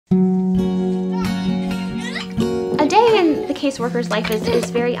caseworker's life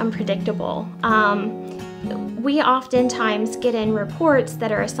is very unpredictable. We oftentimes get in reports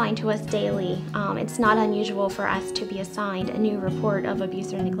that are assigned to us daily. It's not unusual for us to be assigned a new report of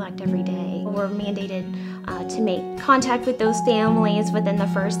abuse or neglect every day. We're mandated to make contact with those families within the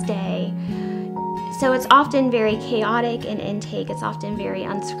first day. So it's often very chaotic in intake. It's often very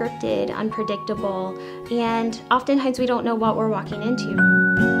unscripted, unpredictable, and oftentimes we don't know what we're walking into.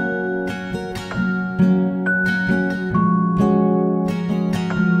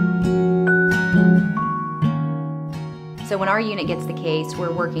 So when our unit gets the case,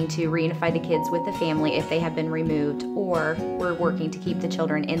 we're working to reunify the kids with the family if they have been removed, or we're working to keep the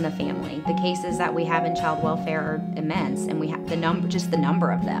children in the family. The cases that we have in child welfare are immense, and we have just the number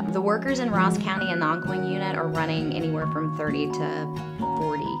of them. The workers in Ross County in the ongoing unit are running anywhere from 30 to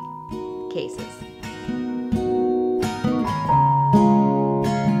 40 cases.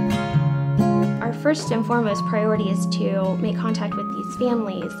 Our first and foremost priority is to make contact with these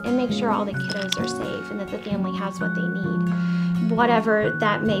families and make sure all the kiddos are safe and that the family has what they need. Whatever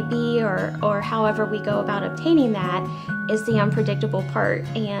that may be or however we go about obtaining that is the unpredictable part,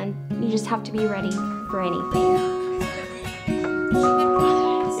 and you just have to be ready for anything.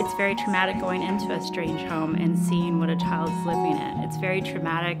 It's very traumatic going into a strange home and seeing what a child's living in. It's very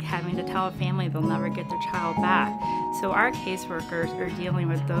traumatic having to tell a family they'll never get their child back. So our caseworkers are dealing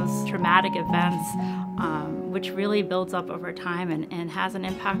with those traumatic events, which really builds up over time and has an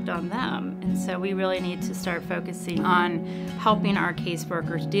impact on them. And so we really need to start focusing on helping our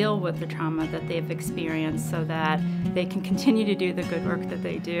caseworkers deal with the trauma that they've experienced so that they can continue to do the good work that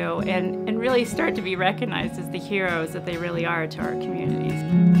they do and really start to be recognized as the heroes that they really are to our communities.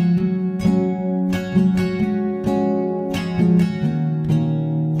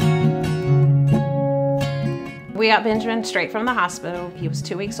 We got Benjamin straight from the hospital. He was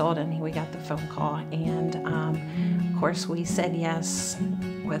 2 weeks old and we got the phone call, and of course we said yes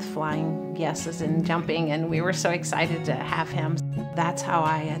with flying yeses and jumping, and we were so excited to have him. That's how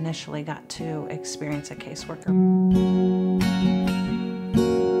I initially got to experience a caseworker.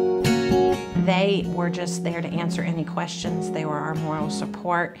 They were just there to answer any questions. They were our moral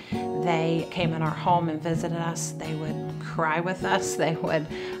support. They came in our home and visited us. They would cry with us. They would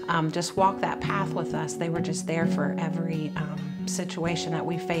just walk that path with us. They were just there for every situation that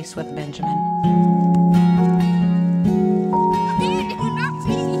we faced with Benjamin.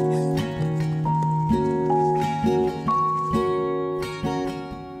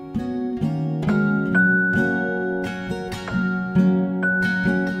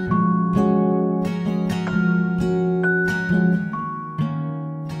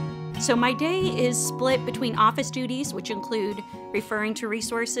 So my day is split between office duties, which include referring to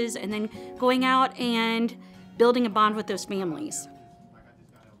resources, and then going out and building a bond with those families.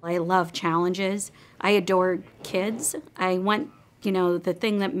 I love challenges. I adore kids. I want, the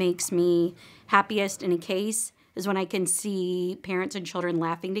thing that makes me happiest in a case is when I can see parents and children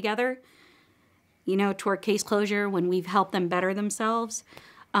laughing together, toward case closure, when we've helped them better themselves.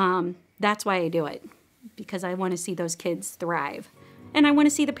 That's why I do it, because I want to see those kids thrive. And I want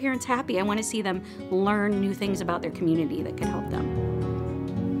to see the parents happy. I want to see them learn new things about their community that can help them.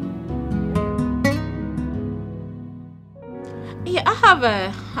 Yeah,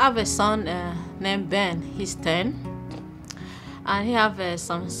 I have a son named Ben. He's 10, and he has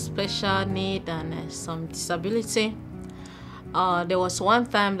some special need and some disability. There was one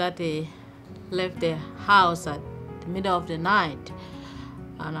time that he left the house at the middle of the night,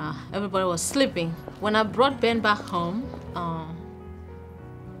 and everybody was sleeping. When I brought Ben back home,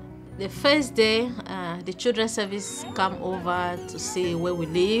 the first day, the children's service come over to see where we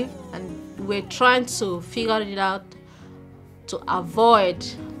live, and we're trying to figure it out to avoid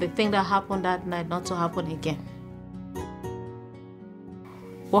the thing that happened that night not to happen again.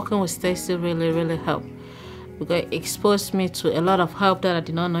 Working with Stacy really helped, because it exposed me to a lot of help that I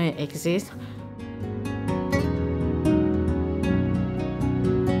did not know exists.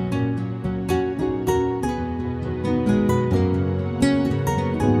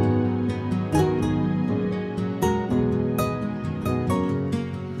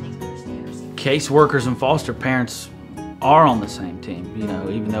 Caseworkers and foster parents are on the same team,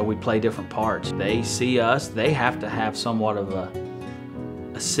 even though we play different parts. They see us, they have to have somewhat of a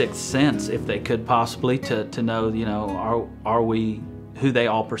sixth sense, if they could possibly, to know, are we who they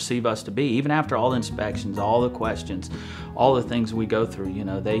all perceive us to be. Even after all the inspections, all the questions, all the things we go through,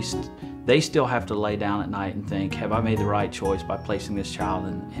 they still have to lay down at night and think, have I made the right choice by placing this child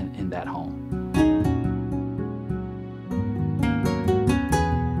in that home?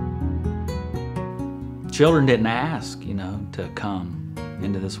 Children didn't ask, to come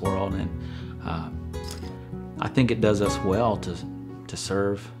into this world, and I think it does us well to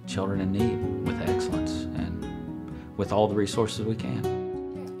serve children in need with excellence and with all the resources we can.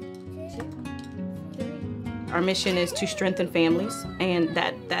 Our mission is to strengthen families, and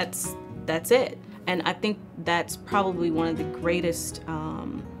that's it. And I think that's probably one of the greatest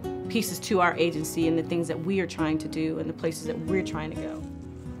pieces to our agency and the things that we are trying to do and the places that we're trying to go.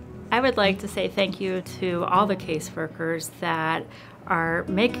 I would like to say thank you to all the caseworkers that are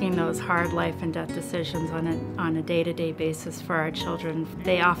making those hard life and death decisions on a day-to-day basis for our children.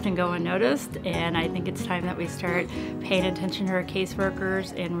 They often go unnoticed, and I think it's time that we start paying attention to our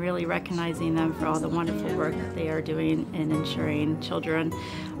caseworkers and really recognizing them for all the wonderful work that they are doing in ensuring children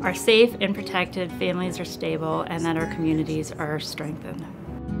are safe and protected, families are stable, and that our communities are strengthened.